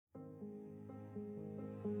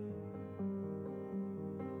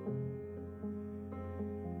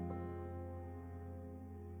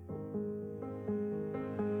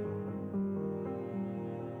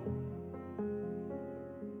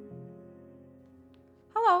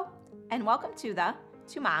and welcome to the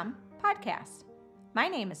To Mom podcast. My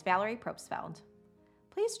name is Valerie Propsfeld.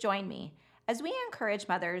 Please join me as we encourage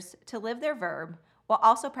mothers to live their verb while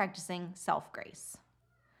also practicing self-grace.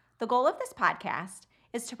 The goal of this podcast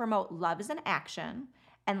is to promote love as an action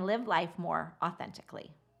and live life more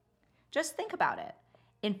authentically. Just think about it.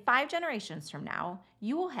 In 5 generations from now,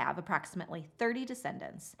 you will have approximately 30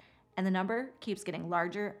 descendants, and the number keeps getting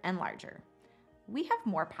larger and larger. We have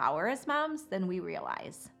more power as moms than we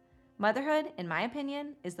realize. Motherhood, in my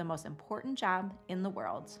opinion, is the most important job in the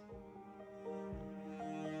world.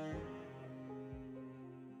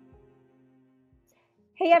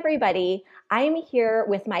 Hey everybody, I am here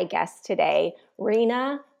with my guest today,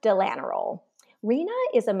 Rena Delanerol. Rena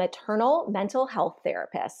is a maternal mental health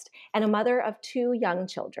therapist and a mother of 2 young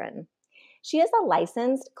children. She is a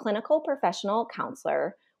licensed clinical professional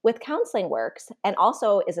counselor with Counseling Works and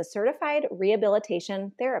also is a certified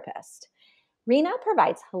rehabilitation therapist. Rena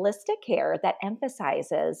provides holistic care that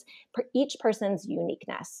emphasizes each person's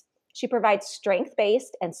uniqueness. She provides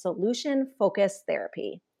strength-based and solution-focused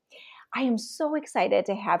therapy. I am so excited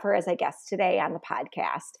to have her as a guest today on the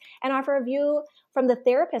podcast and offer a view from the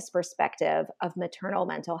therapist perspective of maternal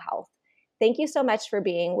mental health. Thank you so much for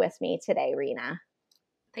being with me today, Rena.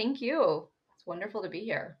 Thank you. It's wonderful to be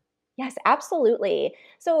here. Yes, absolutely.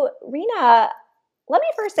 So, Rena, let me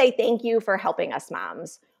first say thank you for helping us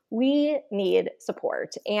moms. We need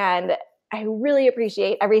support, and I really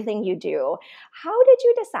appreciate everything you do. How did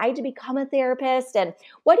you decide to become a therapist, and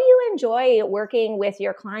what do you enjoy working with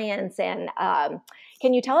your clients? And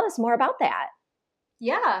can you tell us more about that?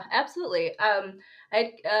 Yeah, absolutely. I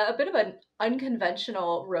had a bit of an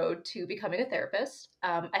unconventional road to becoming a therapist.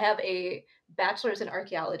 I have a bachelor's in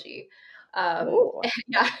archaeology. Oh,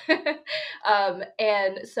 Yeah.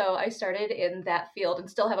 And so I started in that field and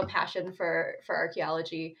still have a passion for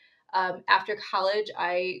archaeology. After college,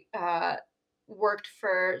 I worked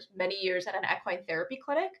for many years at an equine therapy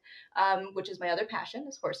clinic, which is my other passion,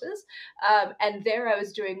 is horses. And there I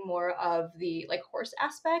was doing more of the horse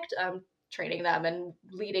aspect, training them and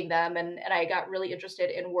leading them. And I got really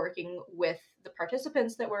interested in working with the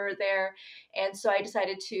participants that were there. And so I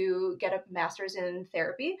decided to get a master's in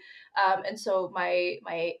therapy. And so my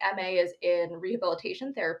MA is in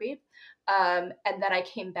rehabilitation therapy. And then I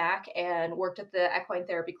came back and worked at the equine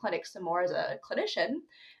therapy clinic some more as a clinician,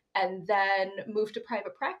 and then moved to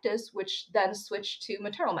private practice, which then switched to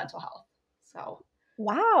maternal mental health. So, bit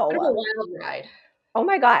of a wow. wild ride. Oh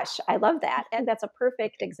my gosh, I love that. And that's a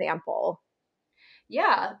perfect example.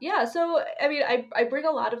 Yeah. So, I mean, I bring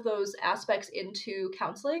a lot of those aspects into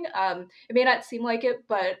counseling. It may not seem like it,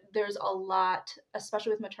 but there's a lot,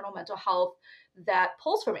 especially with maternal mental health, that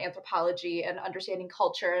pulls from anthropology and understanding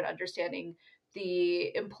culture and understanding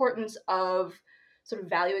the importance of sort of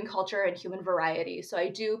valuing culture and human variety. So I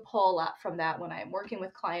do pull a lot from that when I'm working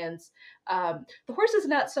with clients. The horses,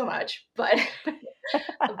 not so much, but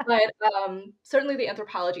certainly the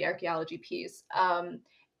anthropology, archaeology piece.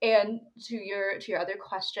 And to your other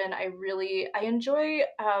question, I enjoy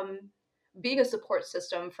being a support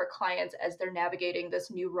system for clients as they're navigating this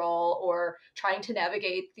new role or trying to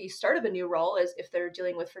navigate the start of a new role, as if they're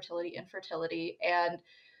dealing with fertility, infertility, and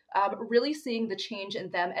really seeing the change in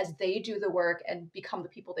them as they do the work and become the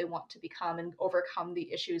people they want to become and overcome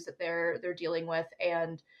the issues that they're dealing with,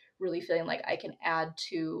 and really feeling like I can add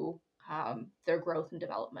to their growth and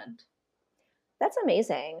development. That's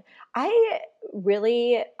amazing. And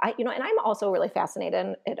I'm also really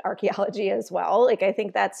fascinated in archaeology as well. Like, I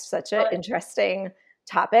think that's such an interesting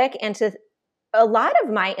topic. And a lot of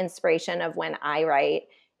my inspiration of when I write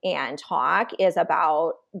and talk is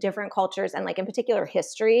about different cultures and, like, in particular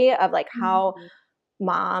history of like how Mhm.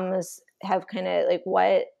 moms have kind of like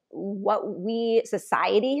what we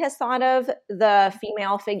society has thought of the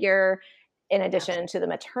female figure in addition to the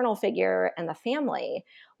maternal figure and the family.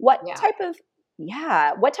 What Yeah. type of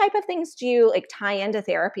what type of things do you like tie into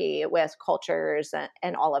therapy with cultures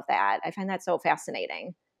and all of that? I find that so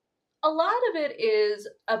fascinating. A lot of it is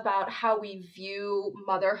about how we view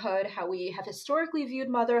motherhood, how we have historically viewed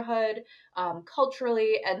motherhood,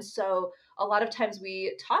 culturally. And so a lot of times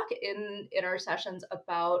we talk in our sessions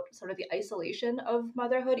about sort of the isolation of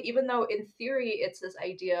motherhood, even though in theory it's this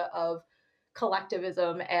idea of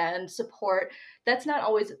collectivism and support. That's not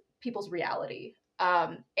always people's reality.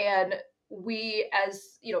 And we,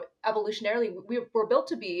 as you know, evolutionarily, we're built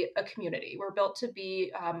to be a community. We're built to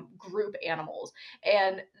be group animals,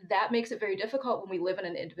 and that makes it very difficult when we live in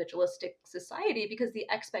an individualistic society, because the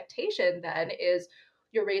expectation then is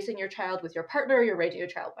you're raising your child with your partner, you're raising your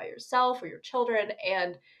child by yourself or your children.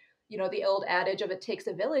 And, you know, the old adage of it takes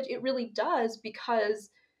a village, it really does, because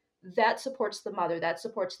that supports the mother, that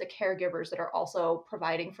supports the caregivers that are also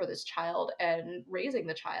providing for this child and raising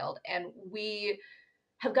the child. And we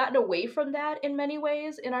have gotten away from that in many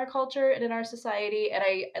ways in our culture and in our society. And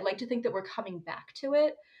I like to think that we're coming back to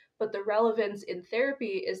it. But the relevance in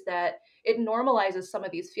therapy is that it normalizes some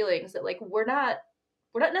of these feelings that, like, we're not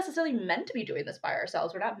necessarily meant to be doing this by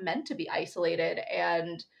ourselves. We're not meant to be isolated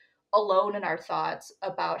and alone in our thoughts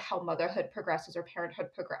about how motherhood progresses or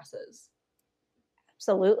parenthood progresses.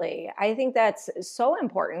 Absolutely. I think that's so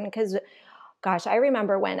important because, gosh, I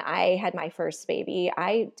remember when I had my first baby,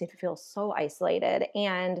 I did feel so isolated.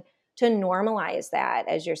 And to normalize that,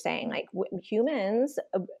 as you're saying, like humans,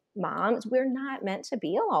 moms, we're not meant to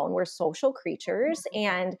be alone. We're social creatures,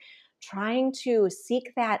 and trying to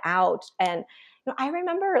seek that out. And I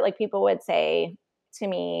remember like people would say to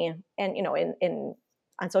me, and in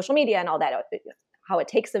on social media and all that, how it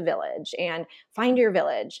takes a village and find your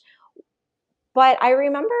village. But I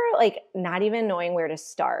remember like not even knowing where to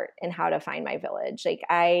start and how to find my village. Like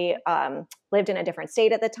I lived in a different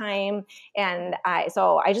state at the time, and I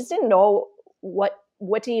just didn't know what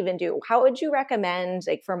to even do. How would you recommend,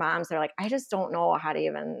 like, for moms that are like, I just don't know how to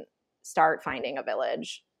even start finding a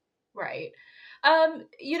village? Right.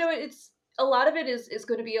 It's a lot of it is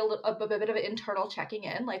going to be a bit of an internal checking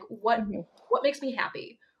in. Like, Mhm. what makes me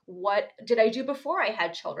happy? What did I do before I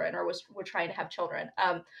had children or we're trying to have children?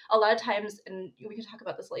 A lot of times, and we can talk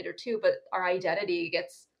about this later too, but our identity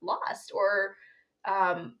gets lost or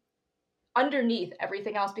um, underneath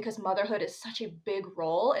everything else because motherhood is such a big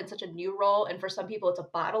role and such a new role. And for some people, it's a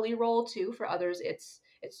bodily role too. For others, it's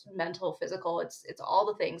mental, physical. It's all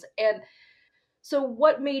the things. And so,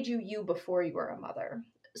 what made you you before you were a mother?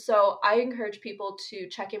 So, I encourage people to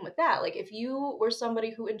check in with that. Like, if you were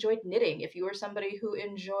somebody who enjoyed knitting, if you were somebody who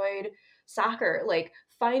enjoyed soccer, like,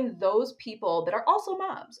 find those people that are also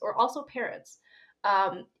moms or also parents.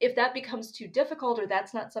 If that becomes too difficult or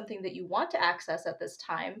that's not something that you want to access at this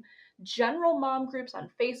time, general mom groups on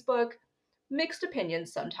Facebook, mixed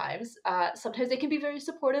opinions sometimes. Sometimes they can be very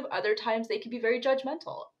supportive, other times they can be very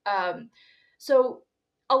judgmental. So,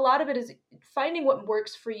 a lot of it is finding what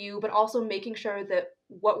works for you, but also making sure that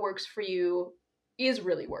what works for you is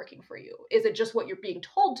really working for you. Is it just what you're being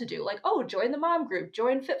told to do? Like, oh, join the mom group,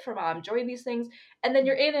 join Fit for Mom, join these things. And then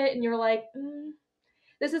you're in it and you're like,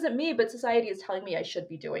 this isn't me, but society is telling me I should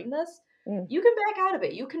be doing this. Mm. You can back out of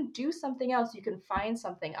it. You can do something else. You can find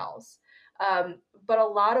something else. But a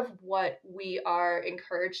lot of what we are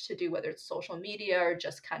encouraged to do, whether it's social media or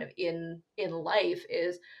just kind of in life,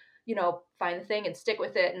 is find the thing and stick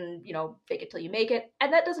with it and fake it till you make it.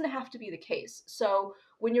 And that doesn't have to be the case. So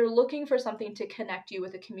when you're looking for something to connect you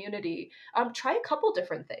with a community, try a couple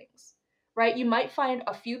different things. Right? You might find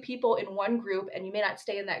a few people in one group and you may not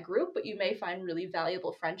stay in that group, but you may find really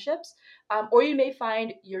valuable friendships. Or you may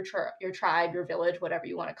find your tribe, your village, whatever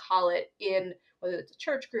you want to call it, in whether it's a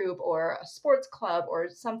church group or a sports club or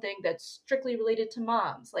something that's strictly related to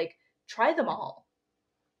moms. Like, try them all.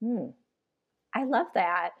 Mm. I love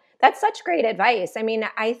that. That's such great advice. I mean,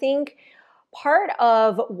 I think part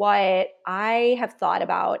of what I have thought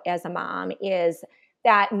about as a mom is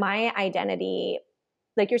that my identity,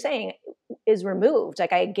 like you're saying, is removed.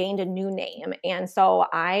 Like I gained a new name. And so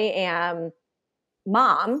I am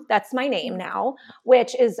Mom. That's my name now,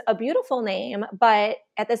 which is a beautiful name. But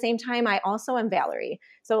at the same time, I also am Valerie.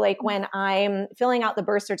 So, like, when I'm filling out the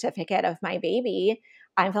birth certificate of my baby,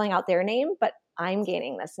 I'm filling out their name, but I'm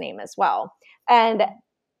gaining this name as well. And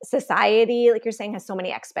society, like you're saying, has so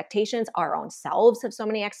many expectations. Our own selves have so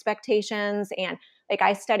many expectations. And like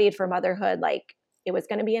I studied for motherhood, like it was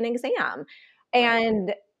going to be an exam. Right.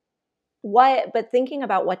 And but thinking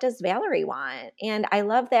about what does Valerie want? And I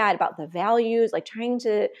love that about the values, like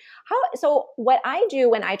so what I do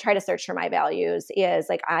when I try to search for my values is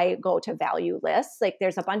like I go to value lists. Like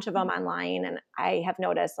there's a bunch of them online. And I have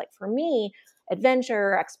noticed, like, for me,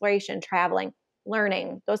 adventure, exploration, traveling,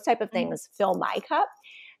 learning, those type of Mhm. things fill my cup.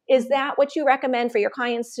 Is Mhm. that what you recommend for your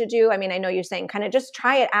clients to do? I mean, I know you're saying kind of just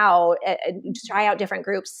try it out, just try out different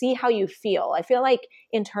groups, see how you feel. I feel like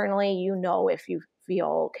internally, if you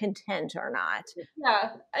feel content or not.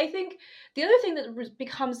 Yeah, I think the other thing that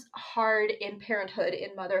becomes hard in parenthood,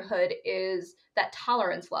 in motherhood, is that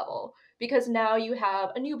tolerance level. Because now you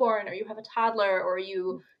have a newborn, or you have a toddler, or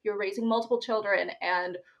you're raising multiple children,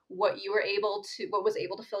 and what was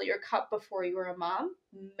able to fill your cup before you were a mom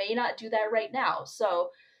may not do that right now.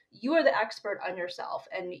 So you are the expert on yourself,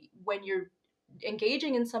 and when you're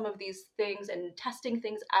engaging in some of these things and testing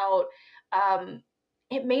things out, um,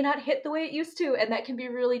 it may not hit the way it used to, and that can be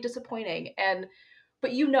really disappointing.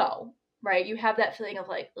 But right, you have that feeling of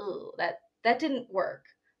like, oh, that didn't work.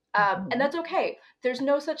 And that's okay. There's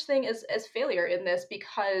no such thing as failure in this,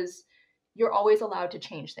 because you're always allowed to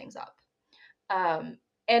change things up.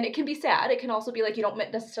 And it can be sad. It can also be like you don't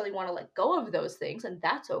necessarily want to let go of those things, and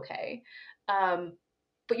that's okay.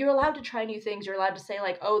 But you're allowed to try new things. You're allowed to say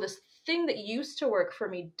like, oh, this thing that used to work for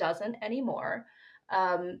me doesn't anymore.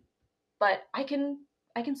 But I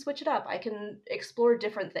can switch it up. I can explore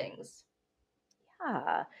different things.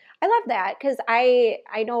 Yeah, I love that because I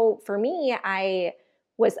know for me,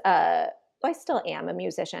 was a I still am a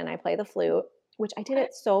musician. I play the flute, which I did Okay.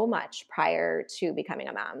 it so much prior to becoming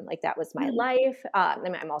a mom. Like that was my Mhm. life. I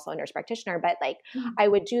mean, I'm also a nurse practitioner, but like Mhm. I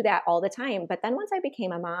would do that all the time. But then once I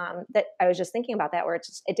became a mom, that I was just thinking about that, where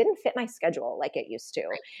it didn't fit my schedule like it used to,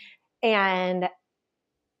 Right. and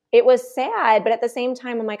it was sad, but at the same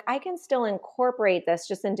time, I'm like, I can still incorporate this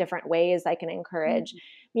just in different ways. I can encourage Mhm.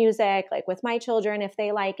 music, like with my children if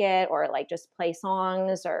they like it, or like just play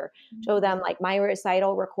songs or show Mhm. them like my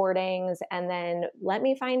recital recordings. And then let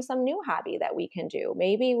me find some new hobby that we can do.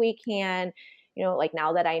 Maybe we can, like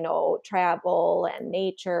now that I know travel and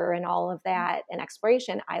nature and all of that and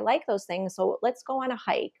exploration, I like those things. So let's go on a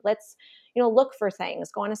hike. Let's, look for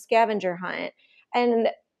things, go on a scavenger hunt. And,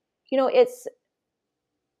 it's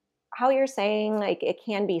how you're saying like it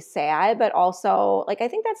can be sad, but also like I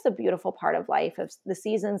think that's the beautiful part of life of the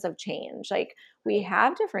seasons of change. Like we Right.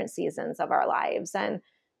 have different seasons of our lives, and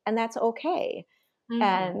that's okay.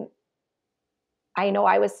 Mhm. And I know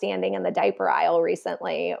I was standing in the diaper aisle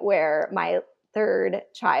recently where my third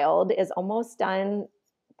child is almost done.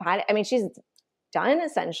 I mean, she's done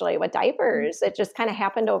essentially with Mhm. diapers. It just kind of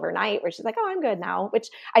happened overnight where she's like, oh, I'm good now, which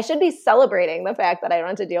I should be celebrating the fact that I don't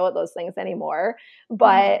have to deal with those things anymore.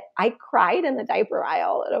 Mhm. But I cried in the diaper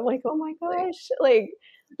aisle and I'm like, oh my Like gosh, like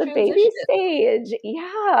the baby transition. stage.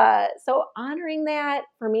 Yeah. So honoring that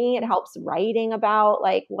for me, it Mhm. helps writing about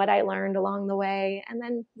like what I learned along the way and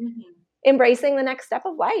then Mhm. embracing the next step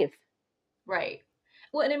of life. Right.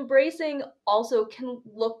 Well, and embracing also can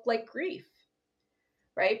look like grief,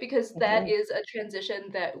 right? Because that Mhm. is a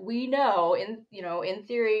transition that we know in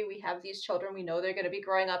theory, we have these children, we know they're going to be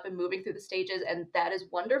growing up and moving through the stages, and that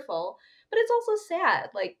is wonderful, but it's also sad.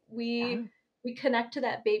 Like Yeah. we connect to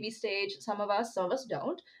that baby stage, some of us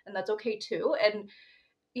don't, and that's okay too. And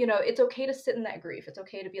it's okay to sit in that grief. It's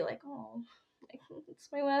okay to be like, oh, like, it's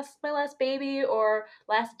my last baby or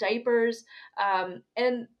last diapers.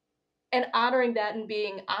 And honoring that and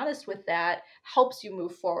being honest with that helps you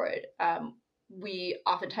move forward. We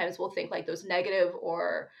oftentimes will think like those negative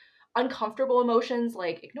or uncomfortable emotions,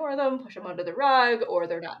 like ignore them, push them under the rug, or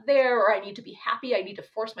they're not there, or I need to be happy. I need to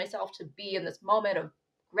force myself to be in this moment of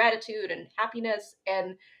gratitude and happiness.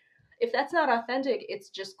 And if that's not authentic, it's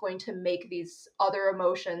just going to make these other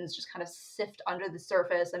emotions just kind of sift under the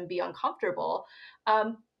surface and be uncomfortable.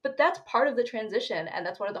 But that's part of the transition. And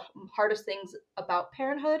that's one of the hardest things about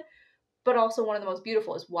parenthood, but also one of the most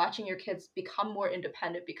beautiful, is watching your kids become more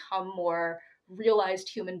independent, become more realized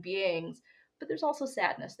human beings. But there's also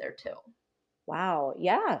sadness there too. Wow.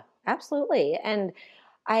 Yeah, absolutely. And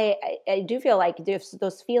I do feel like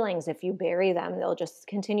those feelings, if you bury them, they'll just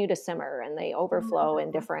continue to simmer and they overflow in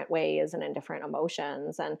Mhm. different ways and in different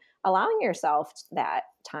emotions, and allowing yourself that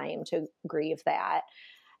time to grieve that.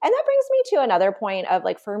 And that brings me to another point of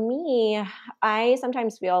like, for me, I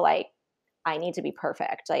sometimes feel like I need to be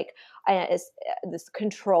perfect. Like this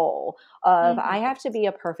control of Mhm. I have to be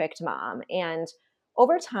a perfect mom. And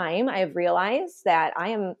over time, I've realized that I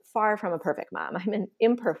am far from a perfect mom. I'm an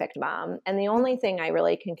imperfect mom. And the only thing I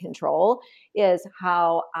really can control is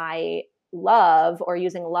how I love, or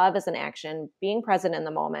using love as an action, being present in the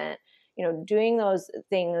moment, doing those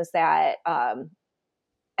things that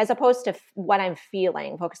as opposed to what I'm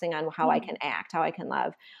feeling, focusing on how I can Mhm. act, how I can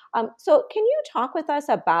love. So, can you talk with us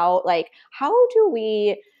about like how do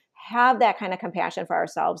we have that kind of compassion for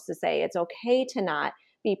ourselves to say it's okay to not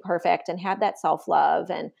be perfect and have that self love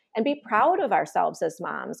and be proud of ourselves as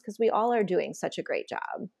moms because we all are doing such a great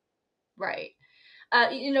job. Right.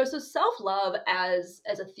 So self-love as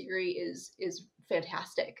a theory is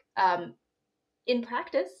fantastic. In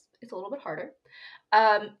practice, it's a little bit harder.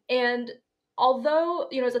 And although,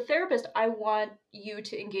 as a therapist, I want you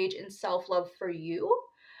to engage in self-love for you,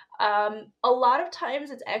 a lot of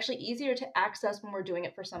times it's actually easier to access when we're doing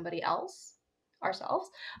it for somebody else, ourselves.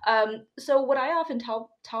 So what I often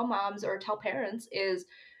tell moms or tell parents is,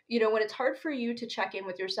 when it's hard for you to check in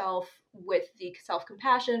with yourself with the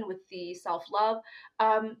self-compassion, with the self-love,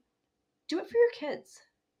 um, do it for your kids,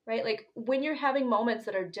 right? Like when you're having moments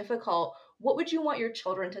that are difficult, what would you want your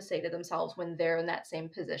children to say to themselves when they're in that same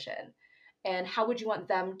position? And how would you want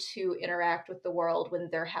them to interact with the world when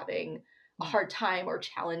they're having a hard time or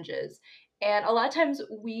challenges? And a lot of times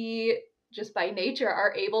we just by nature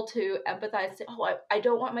are able to empathize and say, oh, I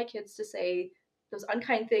don't want my kids to say those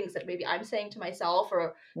unkind things that maybe I'm saying to myself,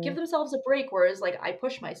 or give Mm. themselves a break, whereas like I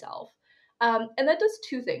push myself. And that does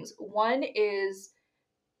two things. One is,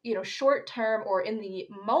 short term or in the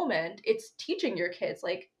moment, it's teaching your kids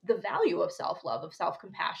like the value of self-love, of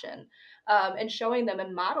self-compassion, and showing them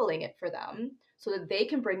and modeling it for them so that they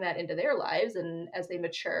can bring that into their lives and as they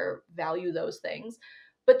mature, value those things.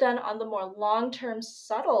 But then on the more long-term,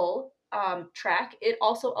 subtle track, it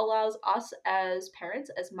also allows us as parents,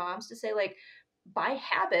 as moms, to say like, by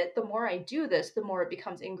habit, the more I do this, the more it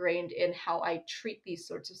becomes ingrained in how I treat these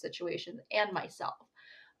sorts of situations and myself.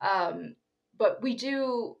 Um, but we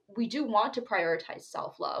do want to prioritize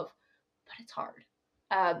self-love, but it's hard.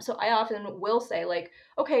 So I often will say like,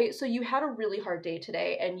 okay, so you had a really hard day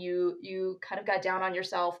today and you kind of got down on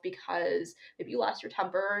yourself because maybe you lost your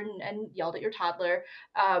temper and yelled at your toddler.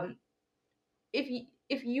 um,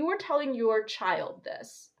 if you were telling your child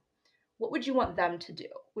this, what would you want them to do?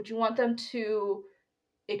 Would you want them to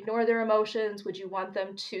ignore their emotions? Would you want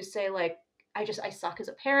them to say like, I suck as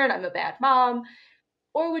a parent, I'm a bad mom?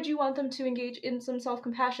 Or would you want them to engage in some self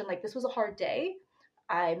compassion? Like, this was a hard day.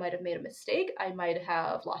 I might have made a mistake. I might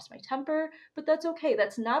have lost my temper, but that's okay.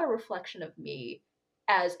 That's not a reflection of me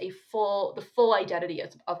as the full identity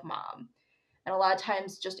of mom. And a lot of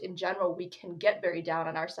times, just in general, we can get very down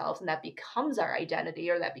on ourselves, and that becomes our identity,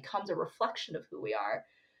 or that becomes a reflection of who we are,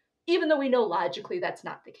 even though we know logically that's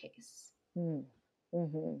not the case. Mm.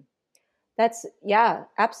 Hmm. That's, yeah,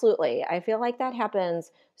 absolutely. I feel like that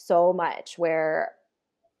happens so much where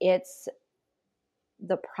it's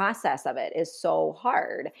the process of it is so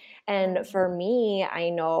hard. And Mhm. for me, I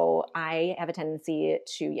know I have a tendency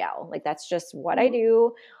to yell. Like that's just what I Mhm.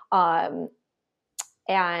 do. Um,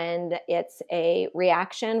 and it's a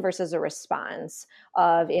reaction versus a response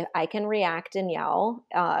of if I can react and yell,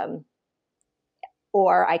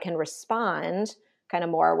 or I can respond kind of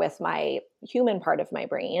more with my human part of my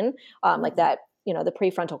brain, like Mhm. that, the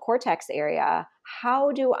prefrontal cortex area.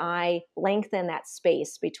 How do I lengthen that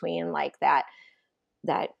space between like that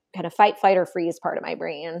kind of fight, flight, or freeze part of my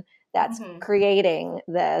brain that's Mhm. creating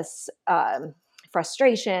this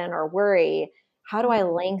frustration or worry? How do I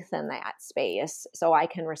Mhm. lengthen that space so I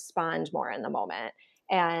can respond more in the moment?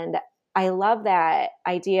 And I love that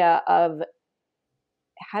idea of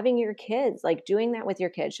having your kids, like doing that with your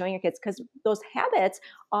kids, showing your kids, because those habits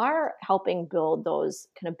are helping build those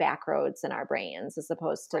kind of back roads in our brains as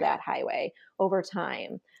opposed to Right. that highway over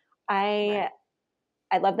time. I Right.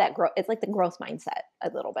 I love that growth. It's like the growth mindset a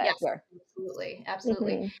little bit Yes, where. absolutely,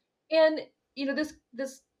 absolutely. Mhm. And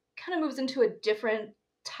this kind of moves into a different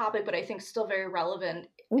topic, but I think still very relevant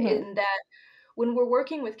Mhm. in that when we're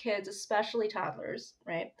working with kids, especially toddlers,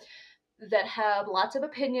 right, that have lots of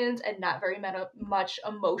opinions and not very much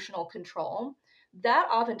emotional control, that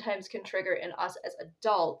oftentimes can trigger in us as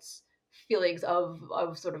adults feelings of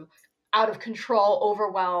sort of out of control,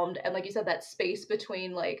 overwhelmed, and like you said, that space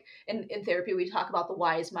between like in therapy we talk about the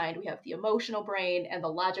wise mind, we have the emotional brain and the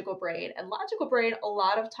logical brain. And logical brain a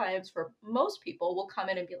lot of times for most people will come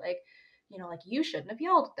in and be like, like you shouldn't have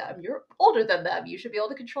yelled at them. You're older than them. You should be able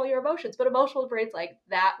to control your emotions. But emotional brain's like,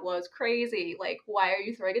 that was crazy. Like, why are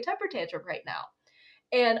you throwing a temper tantrum right now?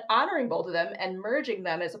 And honoring both of them and merging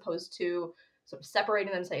them as opposed to sort of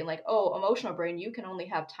separating them, saying like, oh, emotional brain, you can only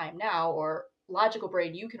have time now, or logical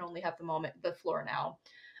brain, you can only have the floor now.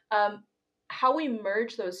 Um, how we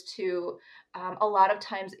merge those two, a lot of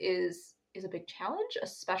times is a big challenge,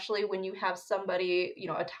 especially when you have somebody,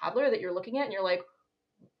 a toddler that you're looking at and you're like,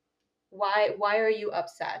 why are you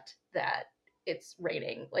upset that it's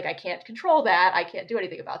raining? Like I can't control that. I can't do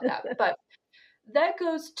anything about that. But that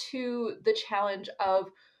goes to the challenge of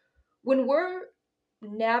when we're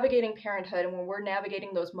navigating parenthood and when we're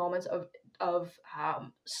navigating those moments of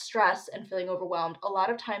stress and feeling overwhelmed. A lot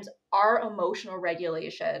of times our emotional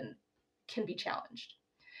regulation can be challenged.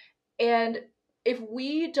 And if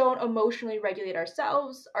we don't emotionally regulate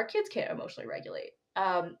ourselves, our kids can't emotionally regulate.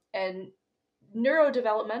 And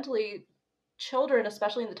neurodevelopmentally, children,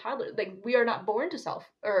 especially in the toddler, like we are not born to self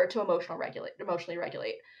or to emotionally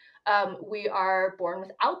regulate. We are born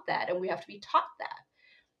without that, and we have to be taught that.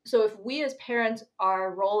 So if we as parents,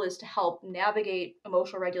 our role is to help navigate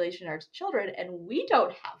emotional regulation in our children, and we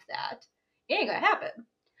don't have that, it ain't gonna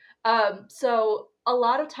happen. So a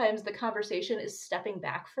lot of times the conversation is stepping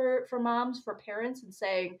back for moms, for parents, and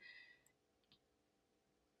saying,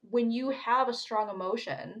 when you have a strong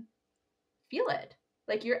emotion, feel it.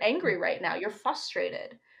 Like you're angry right now, you're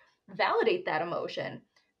frustrated. Validate that emotion.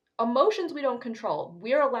 Emotions we don't control.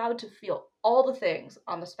 We're allowed to feel all the things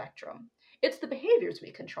on the spectrum. It's the behaviors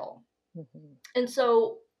we control. Mhm. And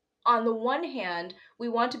so on the one hand, we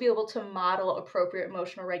want to be able to model appropriate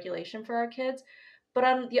emotional regulation for our kids. But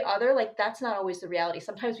on the other, like that's not always the reality.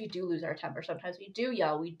 Sometimes we do lose our temper. Sometimes we do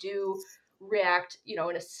yell. We do react, in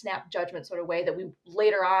a snap judgment sort of way that we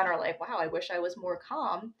later on are like, wow, I wish I was more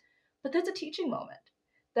calm. But that's a teaching moment.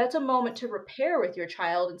 That's a moment to repair with your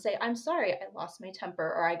child and say, I'm sorry, I lost my temper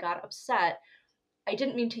or I got upset. I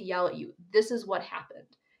didn't mean to yell at you. This is what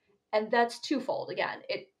happened. And that's twofold. Again,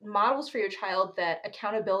 it models for your child that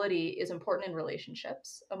accountability is important in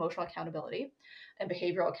relationships, emotional accountability and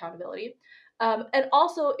behavioral accountability. And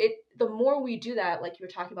also, the more we do that, like you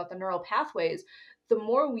were talking about the neural pathways, the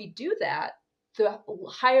more we do that, the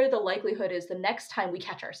higher the likelihood is the next time we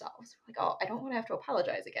catch ourselves. Like, oh, I don't want to have to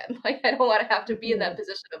apologize again. Like, I don't want to have to be in that Mhm.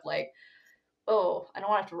 position of like, oh, I don't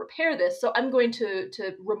want to have to repair this. So I'm going to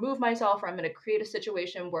remove myself, or I'm going to create a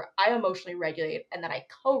situation where I emotionally regulate and then I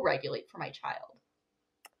co-regulate for my child.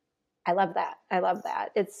 I love that. I love that.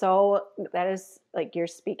 That is like you're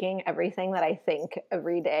speaking everything that I think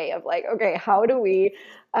every day of like, okay, how do we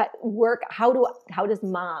work? How does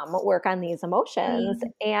mom work on these emotions?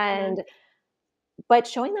 Mm-hmm. But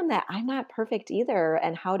showing them that I'm not perfect either.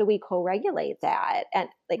 And how do we co-regulate that? And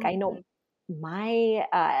like, I Mm-hmm. know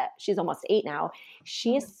she's almost 8 now. Mm-hmm.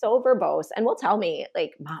 She's so verbose and will tell me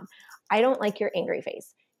like, mom, I don't like your angry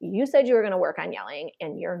face. You said you were going to work on yelling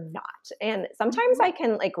and you're not. And sometimes Mm-hmm. I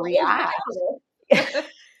can like Well, hold you react. accountable.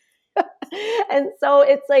 And so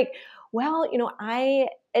it's like, well,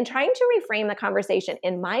 and trying to reframe the conversation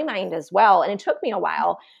in my mind as well. And it took me a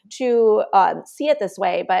while to see it this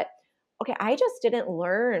way, but okay, I just didn't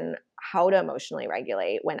learn how to emotionally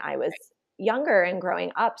regulate when I was younger and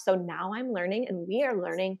growing up. So now I'm learning and we are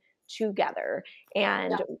learning together. Yeah.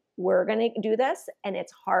 And we're going to do this and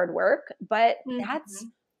it's hard work, but that's Mm-hmm.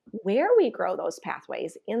 where we grow those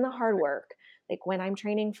pathways in the hard work. Like when I'm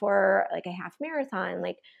training for like a half marathon,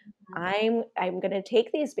 like I'm going to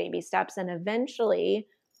take these baby steps and eventually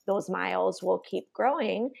those miles will keep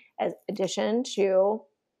growing as addition to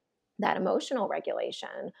that emotional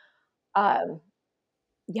regulation. Um,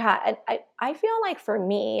 yeah, and I feel like for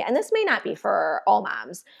me, and this may not be for all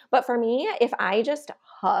moms, but for me, if I just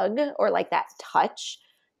hug or like that touch,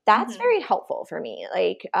 that's Mm-hmm. very helpful for me.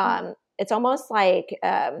 Like, it's almost like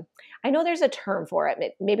I know there's a term for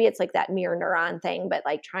it. Maybe it's like that mirror neuron thing, but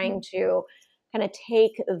like trying to kind of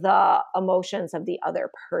take the emotions of the other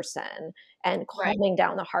person and Right. calming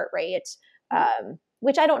down the heart rate.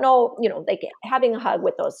 Which I don't know, like having a hug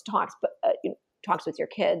with those talks, but talks with your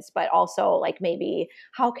kids, but also like maybe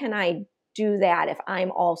how can I do that if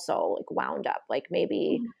I'm also like wound up, like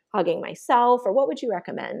maybe Mhm. hugging myself, or what would you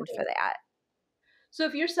recommend for that? So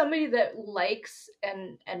if you're somebody that likes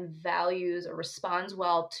and values or responds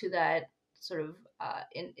well to that sort of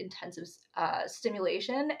intensive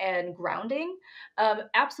stimulation and grounding,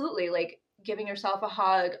 absolutely, like giving yourself a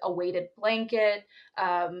hug, a weighted blanket,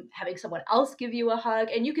 having someone else give you a hug,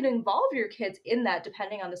 and you can involve your kids in that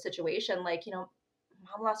depending on the situation. Like, mom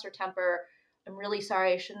lost her temper. I'm really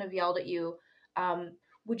sorry. I shouldn't have yelled at you.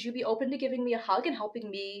 Would you be open to giving me a hug and helping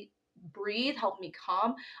me breathe, help me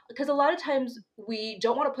calm? Because a lot of times we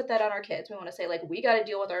don't want to put that on our kids. We want to say like we got to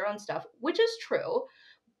deal with our own stuff, which is true.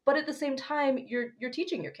 But at the same time, you're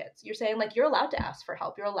teaching your kids. You're saying like you're allowed to ask for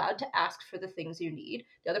help. You're allowed to ask for the things you need.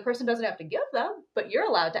 The other person doesn't have to give them, but you're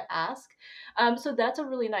allowed to ask. So that's a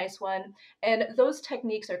really nice one. And those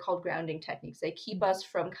techniques are called grounding techniques. They keep us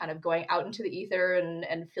from kind of going out into the ether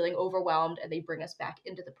and feeling overwhelmed, and they bring us back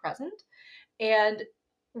into the present. And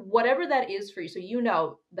whatever that is for you,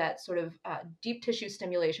 so that sort of deep tissue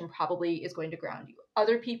stimulation probably is going to ground you.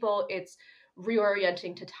 Other people, it's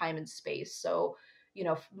reorienting to time and space. So, one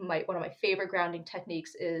of my favorite grounding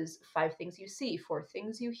techniques is 5 things you see, 4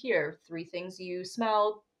 things you hear, 3 things you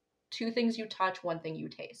smell, 2 things you touch, 1 thing you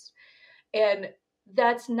taste. And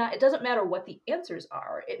that's not, it doesn't matter what the answers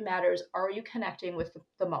are. It matters, are you connecting with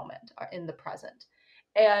the moment in the present?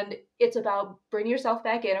 And it's about bringing yourself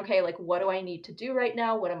back in. Okay, like what do I need to do right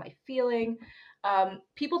now? What am I feeling?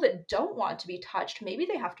 People that don't want to be touched, maybe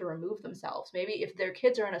they have to remove themselves. Maybe if their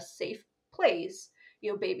kids are in a safe place,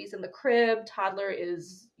 baby's in the crib, toddler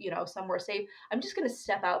is, somewhere safe, I'm just going to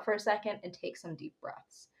step out for a second and take some deep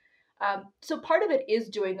breaths. So part of it is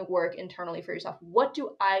doing the work internally for yourself. What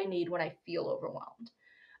do I need when I feel overwhelmed?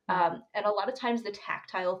 And a lot of times the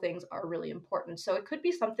tactile things are really important. So it could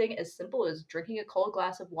be something as simple as drinking a cold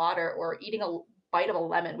glass of water or eating a bite of a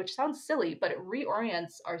lemon, which sounds silly, but it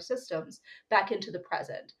reorients our systems back into the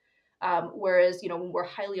present. Whereas, when we're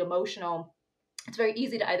highly emotional, it's very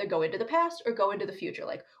easy to either go into the past or go into the future.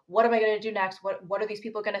 Like, what am I going to do next? What are these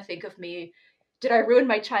people going to think of me? did I ruin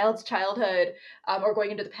my child's childhood, or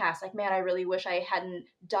going into the past, like, man, I really wish I hadn't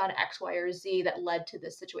done X, Y, or Z that led to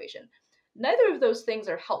this situation. Neither of those things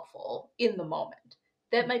are helpful in the moment.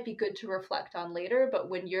 That might be good to reflect on later, but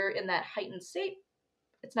when you're in that heightened state,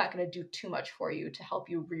 it's not going to do too much for you to help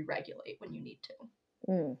you re-regulate when you need to.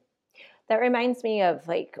 Mm. That reminds me of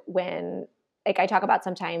like when, like I talk about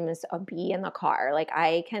sometimes a bee in the car. Like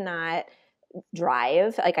I cannot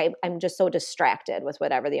drive. Like I'm just so distracted with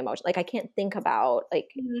whatever the emotion. Like I can't think about, like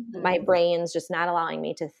my brain's just not allowing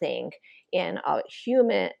me to think in a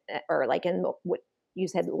human, or like in what you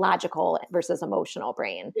said, logical versus emotional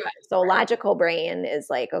brain. Right, So right. logical brain is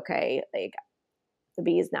like, okay, like the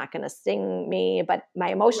bee is not going to sting me, but my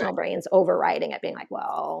emotional brain's overriding it, being like,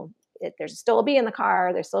 well, there's still a bee in the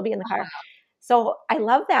car. There's still a bee in the car. So I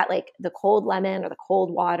love that, like the cold lemon or the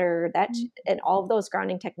cold water, that and all of those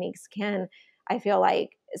grounding techniques can, I feel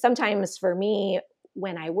like sometimes for me,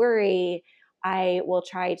 when I worry, I will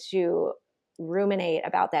try to ruminate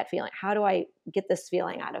about that feeling. How do I get this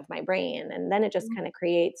feeling out of my brain? And then it just kind of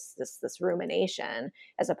creates this rumination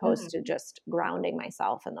as opposed to just grounding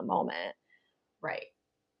myself in the moment. Right.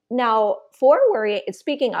 Now, for worry,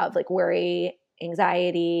 speaking of like worry,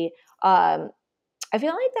 anxiety, I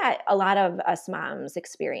feel like that a lot of us moms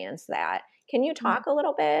experience that. Can you talk a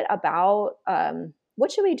little bit about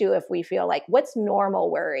what should we do if we feel like, what's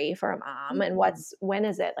normal worry for a mom, and when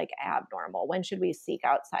is it like abnormal? When should we seek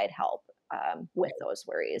outside help with those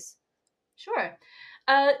worries? Sure.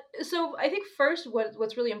 So I think first,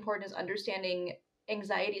 what's really important is understanding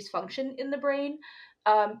anxiety's function in the brain,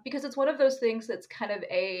 because it's one of those things that's kind of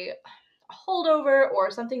a holdover or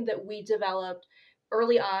something that we developed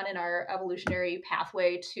early on in our evolutionary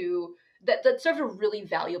pathway to that serves a really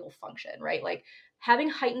valuable function, right? Like having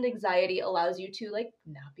heightened anxiety allows you to like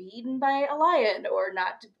not be eaten by a lion or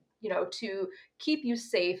not to, to keep you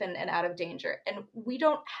safe and out of danger. And we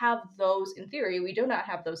don't have those, in theory, we do not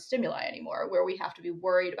have those stimuli anymore where we have to be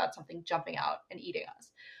worried about something jumping out and eating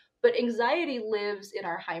us. But anxiety lives in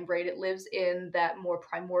our hindbrain. It lives in that more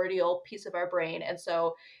primordial piece of our brain. And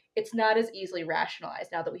so it's not as easily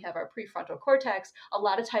rationalized now that we have our prefrontal cortex. A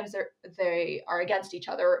lot of times they are against each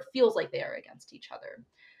other, or it feels like they are against each other.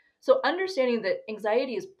 So understanding that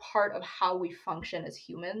anxiety is part of how we function as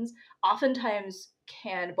humans oftentimes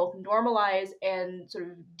can both normalize and sort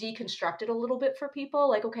of deconstruct it a little bit for people.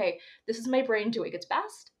 Like, okay, this is my brain doing its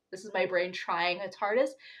best. This is my brain trying its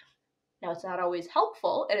hardest. Now, it's not always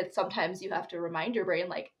helpful, and it's sometimes you have to remind your brain,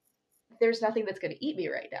 like, there's nothing that's going to eat me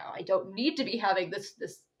right now. I don't need to be having this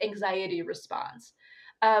anxiety response.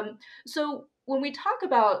 So when we talk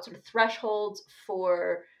about sort of thresholds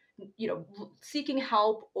for seeking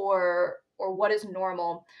help or what is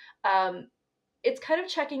normal, it's kind of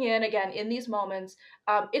checking in again in these moments.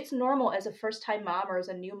 It's normal as a first time mom or as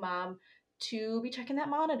a new mom to be checking that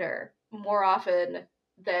monitor more often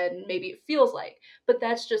than maybe it feels like. But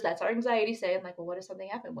that's our anxiety saying like, well, what if something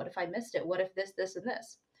happened? What if I missed it? What if this, and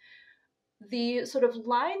this? The sort of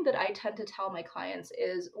line that I tend to tell my clients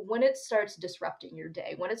is when it starts disrupting your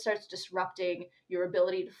day, when it starts disrupting your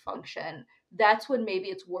ability to function, that's when maybe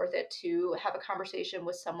it's worth it to have a conversation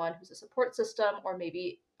with someone who's a support system, or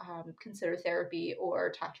maybe consider therapy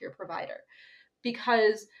or talk to your provider.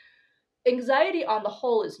 Because anxiety on the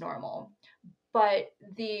whole is normal, but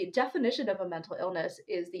the definition of a mental illness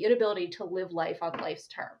is the inability to live life on life's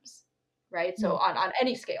terms, right? So on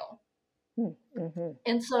any scale. Mm-hmm.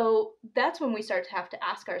 And so that's when we start to have to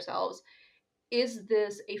ask ourselves, is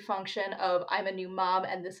this a function of I'm a new mom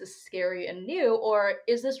and this is scary and new, or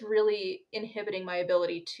is this really inhibiting my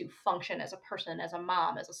ability to function as a person, as a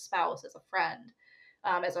mom, as a spouse, as a friend,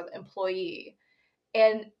 as an employee?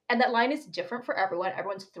 And that line is different for everyone.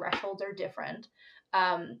 Everyone's thresholds are different.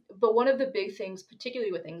 But one of the big things,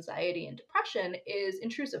 particularly with anxiety and depression, is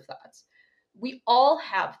intrusive thoughts. We all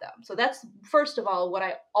have them. So that's, first of all, what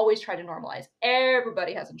I always try to normalize.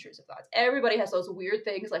 Everybody has intrusive thoughts. Everybody has those weird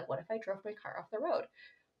things like, what if I drove my car off the road?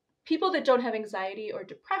 People that don't have anxiety or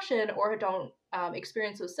depression or don't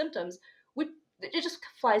experience those symptoms, it just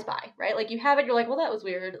flies by, right? Like you have it, you're like, well, that was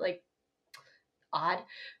weird, like odd,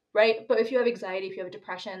 right? But if you have anxiety, if you have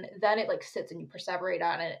depression, then it like sits and you perseverate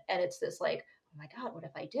on it. And it's this like, oh my God, what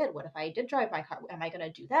if I did? What if I did drive my car? Am I going to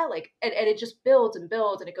do that? Like, and it just builds and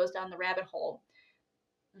builds and it goes down the rabbit hole.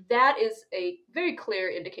 That is a very clear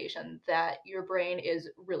indication that your brain is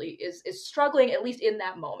really is struggling, at least in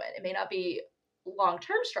that moment. It may not be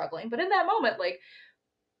long-term struggling, but in that moment, like,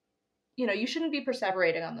 you shouldn't be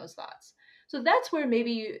perseverating on those thoughts. So that's where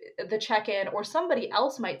maybe the check-in or somebody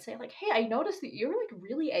else might say like, hey, I noticed that you're like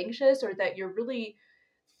really anxious, or that you're really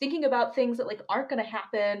thinking about things that like aren't going to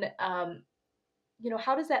happen.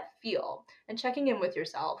 how does that feel? And checking in with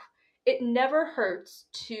yourself. It never hurts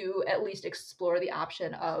to at least explore the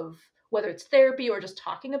option of whether it's therapy or just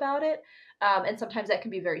talking about it. And sometimes that can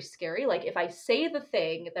be very scary. Like, if I say the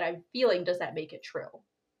thing that I'm feeling, does that make it true?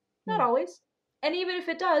 Not always. And even if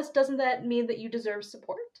it does, doesn't that mean that you deserve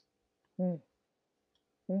support?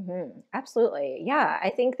 Mm-hmm. Absolutely. Yeah. I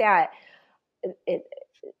think that it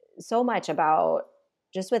so much about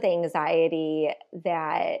just with anxiety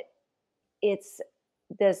that it's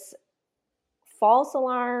this false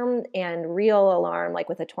alarm and real alarm, like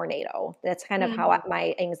with a tornado. That's kind of how Mhm.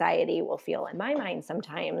 my anxiety will feel in my mind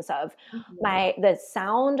sometimes. Of Mhm. the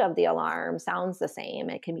sound of the alarm sounds the same.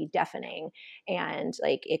 It can be deafening, and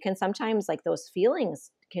like it can sometimes, like, those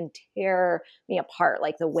feelings can tear me apart,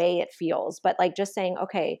 like the way it feels. But like just saying,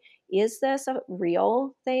 okay, is this a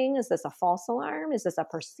real thing? Is this a false alarm? Is this a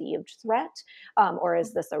perceived threat, or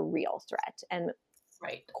is this a real threat? And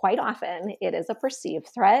Right. quite often it is a perceived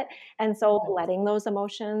threat. And so Mhm. letting those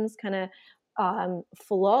emotions kind of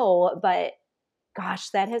flow. But gosh,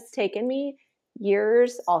 that has taken me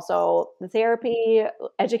years. Also, the therapy,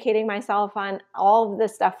 educating myself on all of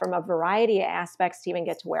this stuff from a variety of aspects to even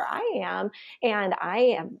get to where I am. And I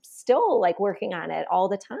am still like working on it all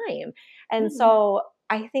the time. And Mhm. so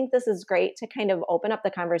I think this is great to kind of open up the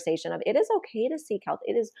conversation of, it is okay to seek help.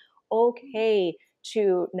 It is okay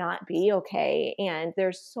to not be okay. And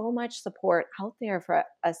there's so much support out there for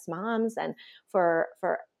us moms and for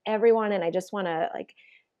everyone. And I just want to like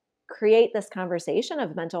create this conversation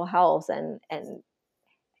of mental health and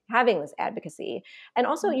having this advocacy. And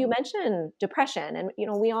also, you Mhm. mentioned depression, and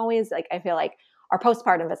we always, like, I feel like our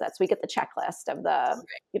postpartum visits, we get the checklist of the,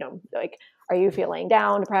 like, are you feeling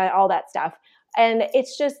down, depressed, all that stuff. And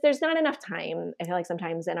it's just, there's not enough time, I feel like,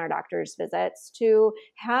 sometimes in our doctor's visits to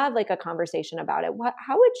have like a conversation about it.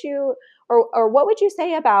 How would you, or what would you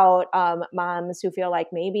say about moms who feel like,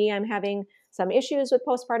 maybe I'm having some issues with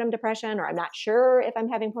postpartum depression, or I'm not sure if I'm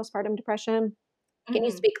having postpartum depression? Can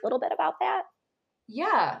you Mhm. speak a little bit about that?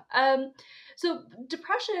 Yeah. So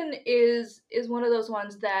depression is one of those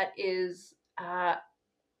ones that is, I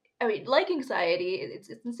mean, like anxiety, it's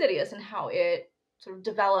insidious in how it sort of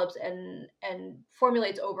develops and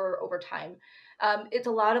formulates over time. It's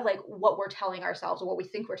a lot of like what we're telling ourselves or what we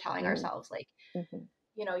think we're telling Mm, ourselves. Like, mhm,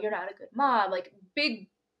 you're not a good mom. Like,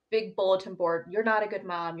 big bulletin board. You're not a good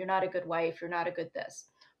mom. You're not a good wife. You're not a good this.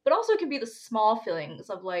 But also, it can be the small feelings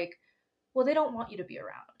of like, well, they don't want you to be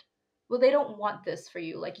around. Well, they don't want this for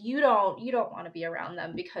you. Like, you don't want to be around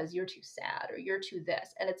them because you're too sad or you're too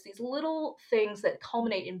this. And it's these little things that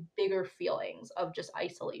culminate in bigger feelings of just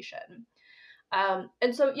isolation.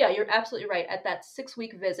 And so, yeah, you're absolutely right. At that 6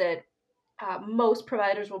 week visit, most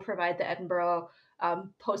providers will provide the Edinburgh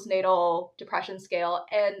postnatal depression scale.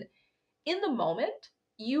 And in the moment,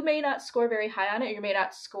 you may not score very high on it, or you may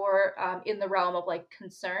not score in the realm of like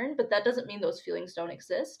concern, but that doesn't mean those feelings don't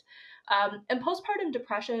exist. And postpartum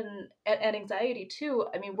depression and anxiety too.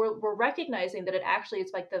 I mean, we're recognizing that it actually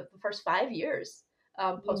is like the first 5 years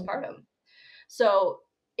mm, postpartum. So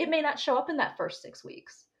it may not show up in that first 6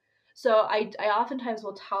 weeks. So I oftentimes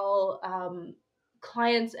will tell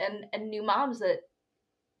clients and new moms that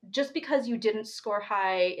just because you didn't score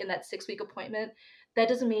high in that 6 week appointment, that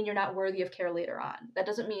doesn't mean you're not worthy of care later on. That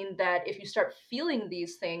doesn't mean that if you start feeling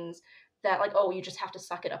these things, that like, oh, you just have to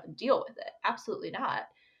suck it up and deal with it. Absolutely not.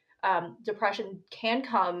 Depression can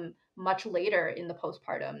come much later in the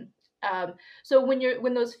postpartum. So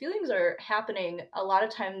when those feelings are happening, a lot of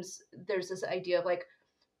times there's this idea of like,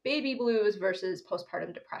 baby blues versus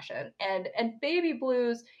postpartum depression. And baby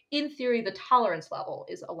blues, in theory, the tolerance level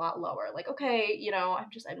is a lot lower. Like, okay,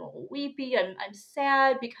 I'm a little weepy. I'm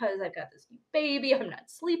sad because I've got this new baby. I'm not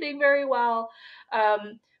sleeping very well.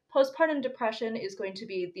 Postpartum depression is going to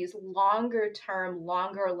be these longer term,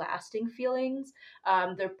 longer lasting feelings.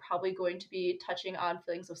 They're probably going to be touching on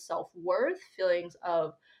feelings of self worth, feelings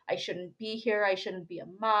of I shouldn't be here, I shouldn't be a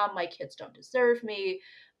mom, my kids don't deserve me.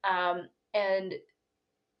 And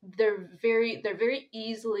they're very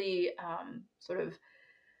easily sort of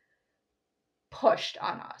pushed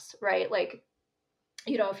on us, right? Like,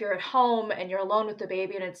 if you're at home and you're alone with the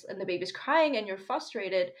baby and the baby's crying and you're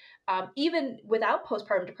frustrated, even without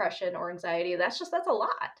postpartum depression or anxiety, that's a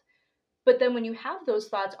lot. But then when you have those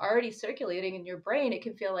thoughts already circulating in your brain, it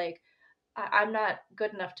can feel like I'm not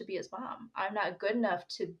good enough to be his mom. I'm not good enough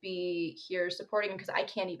to be here supporting him because I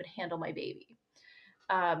can't even handle my baby.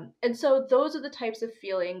 And so those are the types of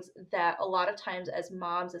feelings that a lot of times as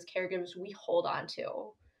moms, as caregivers, we hold on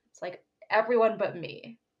to. It's like everyone but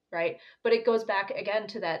me, right? But it goes back again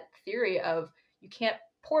to that theory of you can't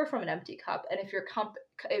pour from an empty cup. And if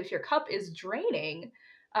your cup is draining,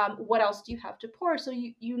 What else do you have to pour? So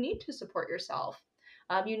you need to support yourself.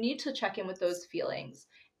 You need to check in with those feelings.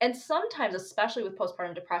 And sometimes, especially with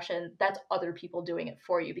postpartum depression, that's other people doing it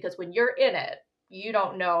for you, because when you're in it, you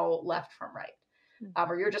don't know left from right.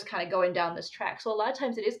 Or you're just kind of going down this track. So a lot of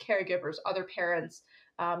times it is caregivers, other parents,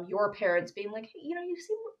 your parents being like, hey,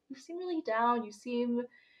 you seem really down. You seem,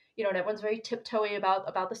 and everyone's very tiptoey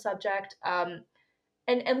about the subject. And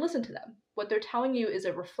listen to them. What they're telling you is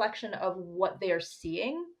a reflection of what they are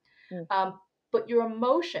seeing. Mm. But your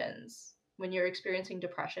emotions, when you're experiencing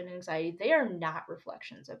depression and anxiety, they are not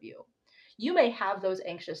reflections of you. You may have those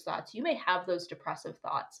anxious thoughts. You may have those depressive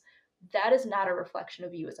thoughts. That is not a reflection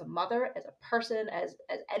of you as a mother, as a person, as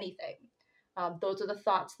anything. Those are the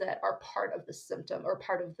thoughts that are part of the symptom or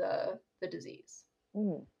part of the disease.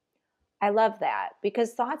 Mm. I love that,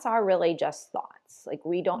 because thoughts are really just thoughts. Like,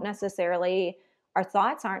 we don't necessarily, our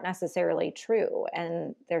thoughts aren't necessarily true,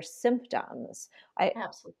 and they're symptoms.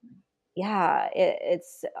 Absolutely. Yeah,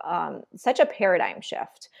 it's such a paradigm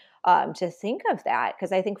shift to think of that,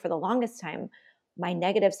 because I think for the longest time, my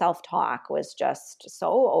negative self-talk was just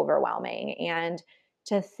so overwhelming. And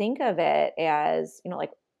to think of it as,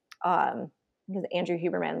 like, because Andrew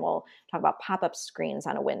Huberman will talk about pop-up screens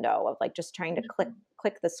on a window of like just trying to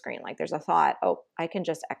click the screen. Like, there's a thought, oh, I can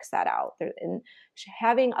just X that out. And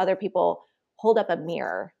having other people hold up a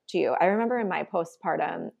mirror to you. I remember in my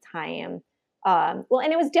postpartum time, well,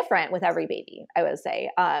 and it was different with every baby, I would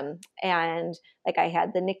say. And like, I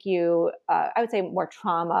had the NICU, I would say more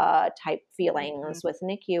trauma type feelings with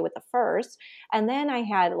NICU with the first. And then I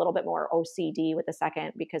had a little bit more OCD with the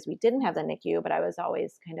second, because we didn't have the NICU, but I was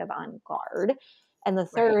always kind of on guard. And the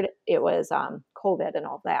third, it was COVID and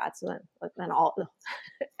all that. So then all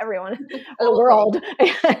everyone, the world.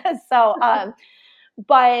 So,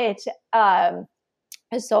 but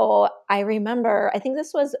so I remember, I think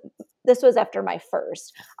this was after my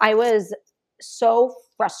first. I was so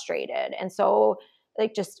frustrated, and so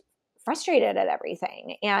like just frustrated at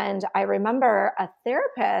everything. And I remember a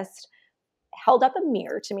therapist held up a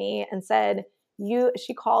mirror to me and said,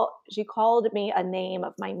 she called me a name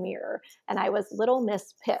of my mirror, and I was Little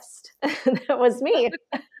Miss Pissed. That was me.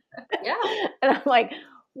 Yeah. And I'm like,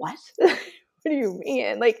 what? What do you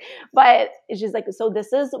mean? Like, but she's like, so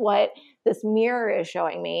this is what this mirror is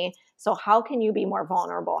showing me. So how can you be more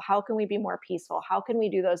vulnerable? How can we be more peaceful? How can we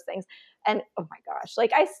do those things? And oh my gosh,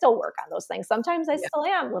 like, I still work on those things. Sometimes I still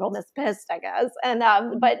am Little Miss Pissed, I guess. And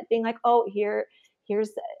but being like, oh,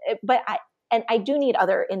 here's, but I do need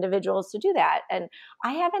other individuals to do that. And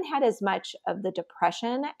I haven't had as much of the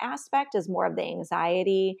depression aspect as more of the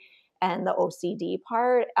anxiety and the OCD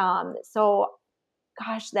part. So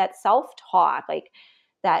gosh, that self-talk, like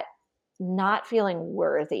that not feeling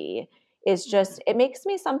worthy is just, it makes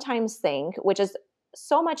me sometimes think, which is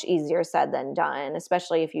so much easier said than done,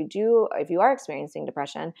 especially if you are experiencing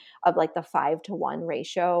depression, of like the 5-to-1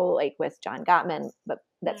 ratio, like with John Gottman, but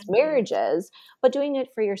that's marriages, but doing it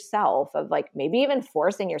for yourself, of like maybe even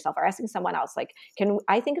forcing yourself or asking someone else, like, can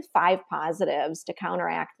I think of 5 positives to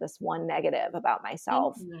counteract this one negative about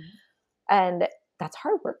myself? And that's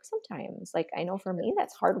hard work sometimes. Like, I know for me,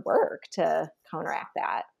 that's hard work to counteract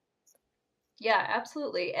that. Yeah,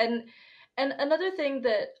 absolutely. And another thing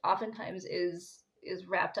that oftentimes is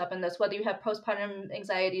wrapped up in this, whether you have postpartum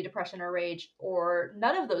anxiety, depression, or rage, or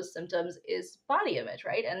none of those symptoms, is body image,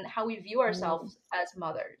 right? And how we view ourselves as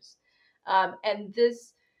mothers. And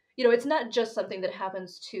this, it's not just something that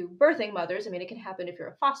happens to birthing mothers. I mean, it can happen if you're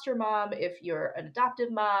a foster mom, if you're an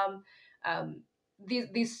adoptive mom.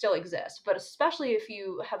 These still exist, but especially if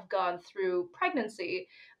you have gone through pregnancy,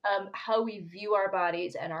 how we view our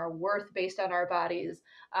bodies and our worth based on our bodies,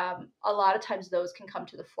 a lot of times those can come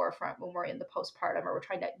to the forefront when we're in the postpartum or we're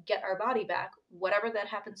trying to get our body back, whatever that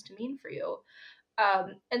happens to mean for you.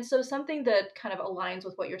 And so something that kind of aligns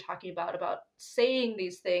with what you're talking about saying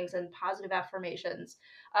these things and positive affirmations,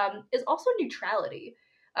 is also neutrality.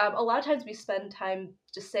 A lot of times we spend time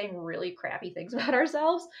just saying really crappy things about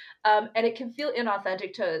ourselves, and it can feel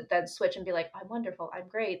inauthentic to then switch and be like, I'm wonderful, I'm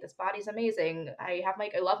great, this body's amazing, I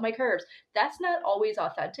love my curves. That's not always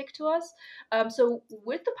authentic to us. So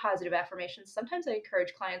with the positive affirmations, sometimes I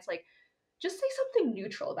encourage clients, like, just say something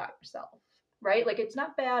neutral about yourself, right? Like, it's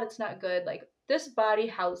not bad, it's not good. Like, this body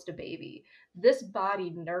housed a baby. This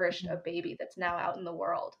body nourished a baby that's now out in the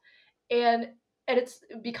world. And it's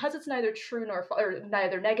because it's neither true or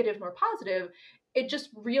neither negative nor positive, it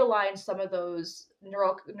just realigns some of those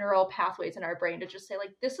neural pathways in our brain to just say, like,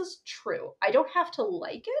 this is true. I don't have to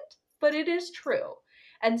like it, but it is true.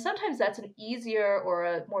 And sometimes that's an easier or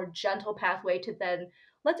a more gentle pathway to then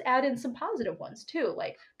let's add in some positive ones too.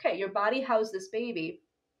 Like, okay, your body housed this baby.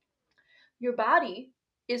 Your body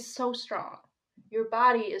is so strong. Your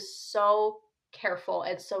body is so careful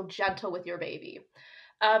and so gentle with your baby.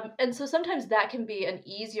 And so sometimes that can be an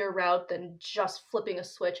easier route than just flipping a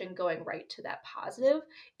switch and going right to that positive,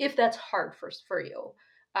 if that's hard for you.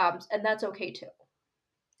 And that's okay too.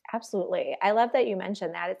 Absolutely. I love that you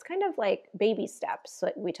mentioned that. It's kind of like baby steps.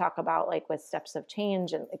 Like we talk about like with steps of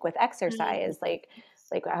change and like with Mhm. exercise, like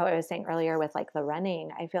how I was saying earlier with like the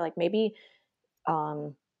running. I feel like maybe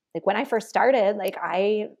like when I first started, like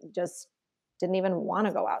I just didn't even want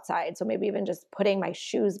to go outside. So maybe even just putting my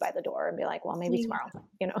shoes by the door and be like, well, maybe tomorrow,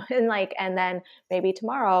 and then maybe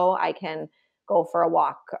tomorrow I can go for a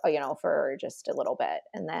walk, for just a little bit.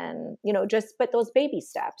 And then, but those baby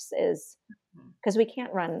steps is because we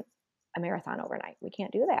can't run a marathon overnight. We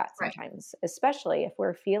can't do that Right. sometimes, especially if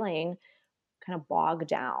we're feeling kind of bogged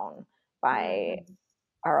down by Mhm.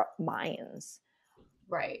 our minds.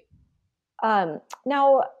 Right.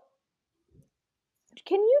 Now,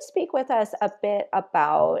 can you speak with us a bit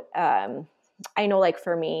about? I know, like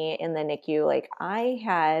for me in the NICU, like I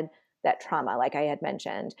had that trauma, like I had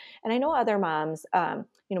mentioned, and I know other moms,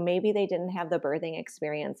 maybe they didn't have the birthing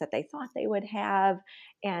experience that they thought they would have,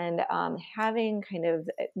 and having kind of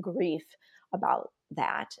grief about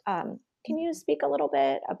that. Can you speak a little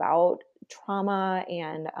bit about trauma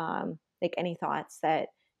and like any thoughts that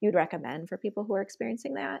you'd recommend for people who are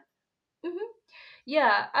experiencing that? Mhm.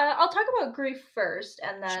 Yeah, I'll talk about grief first,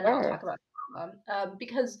 and then I'll Sure. talk about trauma,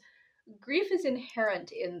 because grief is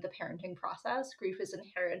inherent in the parenting process. Grief is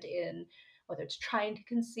inherent in whether it's trying to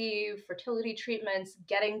conceive, fertility treatments,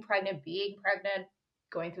 getting pregnant, being pregnant,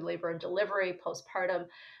 going through labor and delivery, postpartum.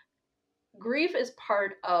 Grief is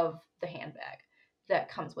part of the handbag that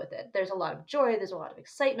comes with it. There's a lot of joy, there's a lot of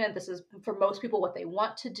excitement. This is for most people what they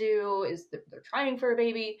want to do is they're trying for a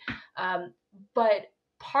baby. But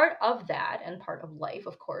part of that and part of life,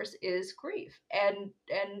 of course, is grief and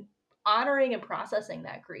honoring and processing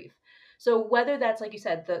that grief. So whether that's like you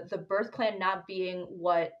said, the birth plan not being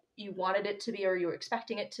what you wanted it to be or you were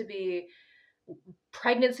expecting it to be,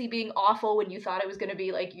 pregnancy being awful when you thought it was going to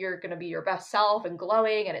be like you're going to be your best self and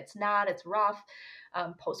glowing and it's not, it's rough.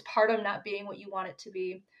 Postpartum not being what you want it to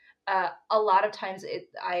be. A lot of times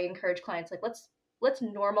I encourage clients like let's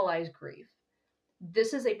normalize grief.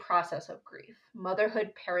 This is a process of grief.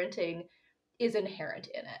 Motherhood, parenting is inherent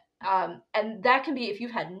in it. And that can be if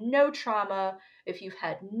you've had no trauma, if you've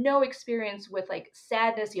had no experience with like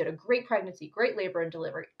sadness, you had a great pregnancy, great labor and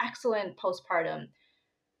delivery, excellent postpartum.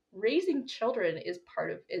 Raising children is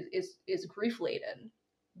part of is grief laden,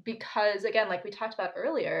 because again, like we talked about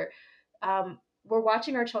earlier, we're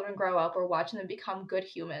watching our children grow up, we're watching them become good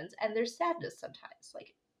humans, and there's sadness sometimes.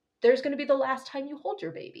 Like there's going to be the last time you hold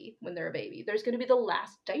your baby when they're a baby, there's going to be the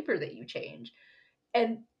last diaper that you change,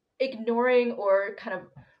 and ignoring or kind of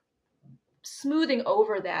smoothing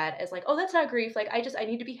over that as like, oh, that's not grief, like I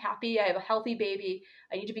need to be happy, I have a healthy baby,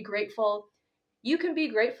 I need to be grateful. You can be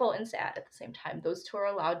grateful and sad at the same time. Those two are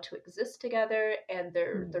allowed to exist together, and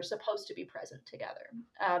they're supposed to be present together,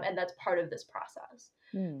 and that's part of this process.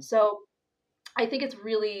 Mm. So I think it's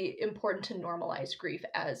really important to normalize grief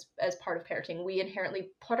as part of parenting. We inherently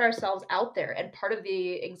put ourselves out there, and part of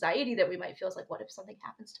the anxiety that we might feel is like, what if something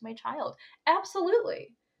happens to my child?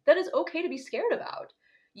 Absolutely, that is okay to be scared about.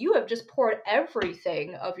 You have just poured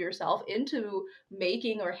everything of yourself into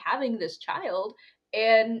making or having this child,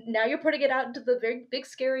 and now you're putting it out into the very big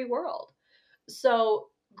scary world. So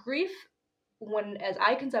grief, when as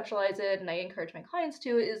I conceptualize it and I encourage my clients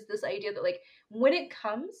to, is this idea that like when it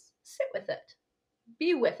comes, sit with it,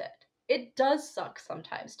 be with it. It does suck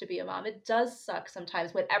sometimes to be a mom. It does suck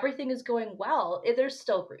sometimes when everything is going well. There's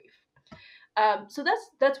still grief. So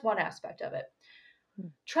that's one aspect of it.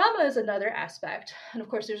 Trauma is another aspect, and of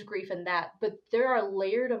course, there's grief in that. But there are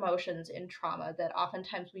layered emotions in trauma that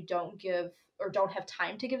oftentimes we don't give or don't have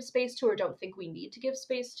time to give space to, or don't think we need to give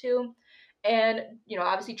space to. And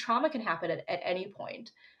obviously, trauma can happen at any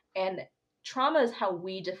point, and trauma is how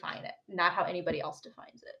we define it, not how anybody else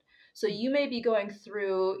defines it. So you may be going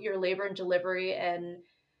through your labor and delivery and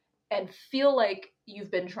feel like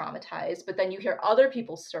you've been traumatized, but then you hear other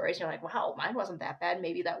people's stories and you're like, wow, mine wasn't that bad.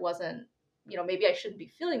 Maybe that wasn't, maybe I shouldn't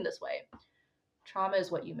be feeling this way. Trauma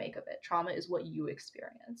is what you make of it. Trauma is what you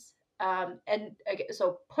experience. And again,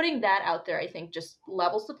 so putting that out there, I think just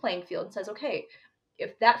levels the playing field and says, okay,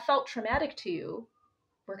 if that felt traumatic to you,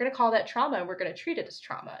 we're going to call that trauma and we're going to treat it as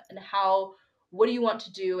trauma. And what do you want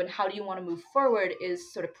to do and how do you want to move forward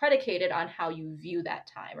is sort of predicated on how you view that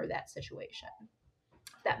time or that situation,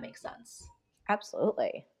 if that makes sense.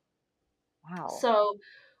 Absolutely. Wow. So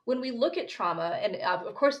when we look at trauma, and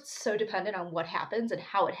of course it's so dependent on what happens and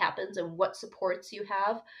how it happens and what supports you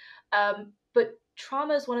have, but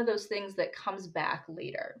trauma is one of those things that comes back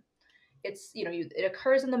later. It's, it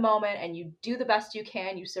occurs in the moment and you do the best you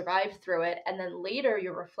can, you survive through it, and then later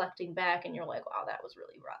you're reflecting back and you're like, wow, that was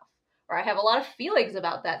really rough. Or I have a lot of feelings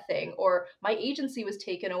about that thing, or my agency was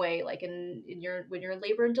taken away, like when you're in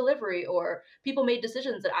labor and delivery, or people made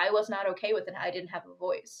decisions that I was not okay with and I didn't have a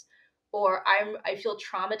voice. Or I feel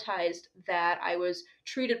traumatized that I was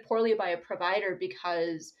treated poorly by a provider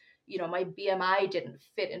because my BMI didn't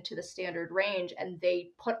fit into the standard range and they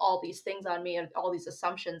put all these things on me and all these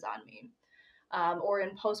assumptions on me. Or in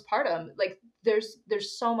postpartum, like there's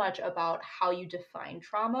so much about how you define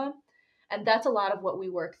trauma. And that's a lot of what we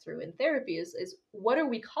work through in therapy is what are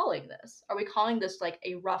we calling this? Are we calling this like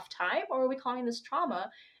a rough time, or are we calling this trauma?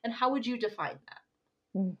 And how would you define that?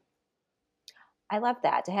 Mm. I love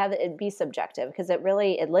that, to have it be subjective, because it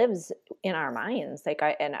lives in our minds, like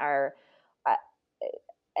in our, uh,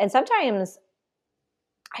 and sometimes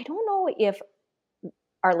I don't know if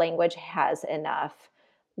our language has enough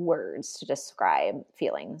words to describe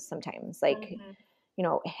feelings sometimes. Like, Mm-hmm.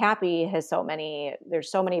 Happy has there's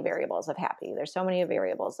so many variables of happy. There's so many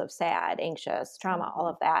variables of sad, anxious, trauma, Mm-hmm. all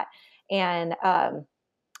of that. And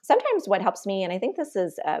sometimes what helps me, and I think this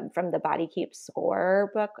is from the Body Keeps Score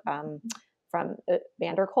book, from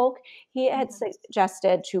Vander Kolk, he had Mm-hmm.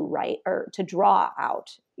 suggested to write or to draw out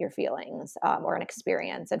your feelings or an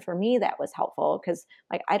experience. And for me, that was helpful because,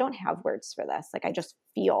 like, I don't have words for this. Like, I just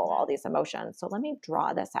feel all these emotions. So let me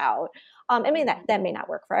draw this out. I mean, that may not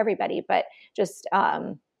work for everybody, but just,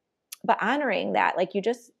 but honoring that, like,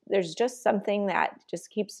 there's just something that just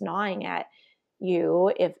keeps gnawing at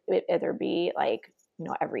you, if it either be like,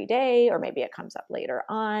 every day, or maybe it comes up later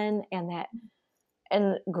on.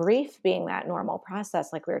 And grief being that normal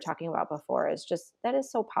process, like we were talking about before, that is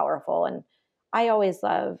so powerful. And I always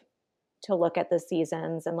love to look at the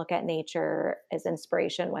seasons and look at nature as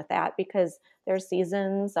inspiration with that, because there's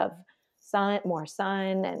seasons of more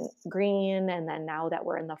sun and green. And then now that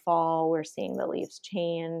we're in the fall, we're seeing the leaves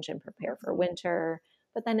change and prepare for winter,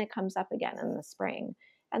 but then it comes up again in the spring.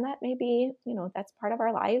 And that may be, that's part of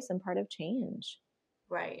our lives and part of change.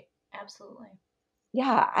 Right. Absolutely.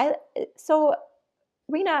 Yeah. So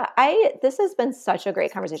Rena, this has been such a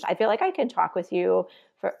great conversation. I feel like I can talk with you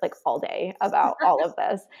for like all day about all of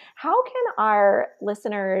this. How can our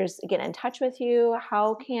listeners get in touch with you?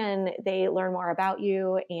 How can they learn more about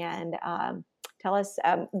you? And tell us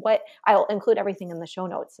what I'll include everything in the show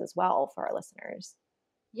notes as well for our listeners.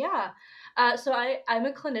 Yeah. So I'm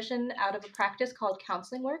a clinician out of a practice called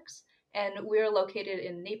Counseling Works, and we're located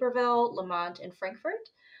in Naperville, Lemont, and Frankfurt.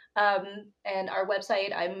 And our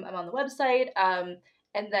website, I'm on the website.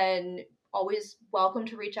 And then always welcome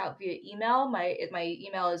to reach out via email. My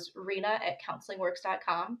email is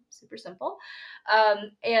rena@counselingworks.com. Super simple.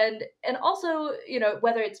 And also,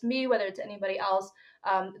 whether it's me, whether it's anybody else,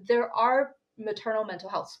 there are maternal mental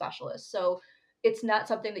health specialists. So it's not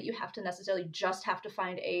something that you have to necessarily just have to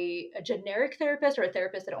find a generic therapist or a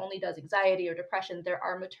therapist that only does anxiety or depression. There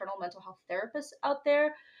are maternal mental health therapists out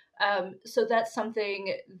there. So that's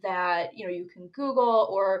something that you can Google,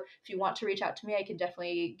 or if you want to reach out to me, I can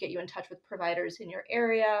definitely get you in touch with providers in your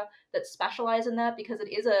area that specialize in that, because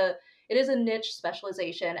it is a niche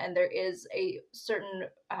specialization, and there is a certain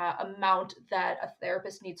amount that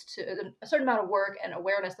a certain amount of work and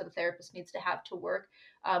awareness that a therapist needs to have to work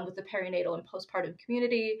with the perinatal and postpartum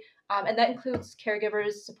community. And that includes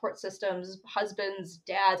caregivers, support systems, husbands,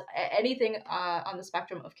 dads, anything on the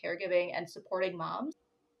spectrum of caregiving and supporting moms.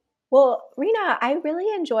 Well, Rena, I really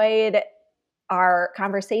enjoyed our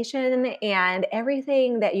conversation and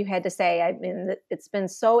everything that you had to say. I mean, it's been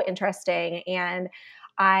so interesting. And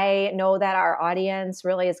I know that our audience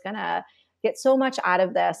really is going to get so much out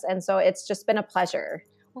of this. And so it's just been a pleasure.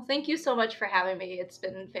 Well, thank you so much for having me. It's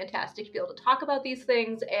been fantastic to be able to talk about these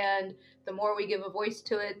things. And the more we give a voice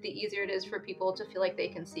to it, the easier it is for people to feel like they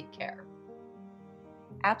can seek care.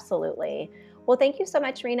 Absolutely. Well, thank you so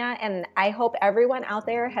much, Rena. And I hope everyone out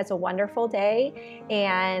there has a wonderful day.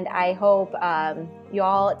 And I hope you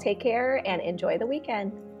all take care and enjoy the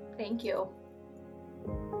weekend. Thank you.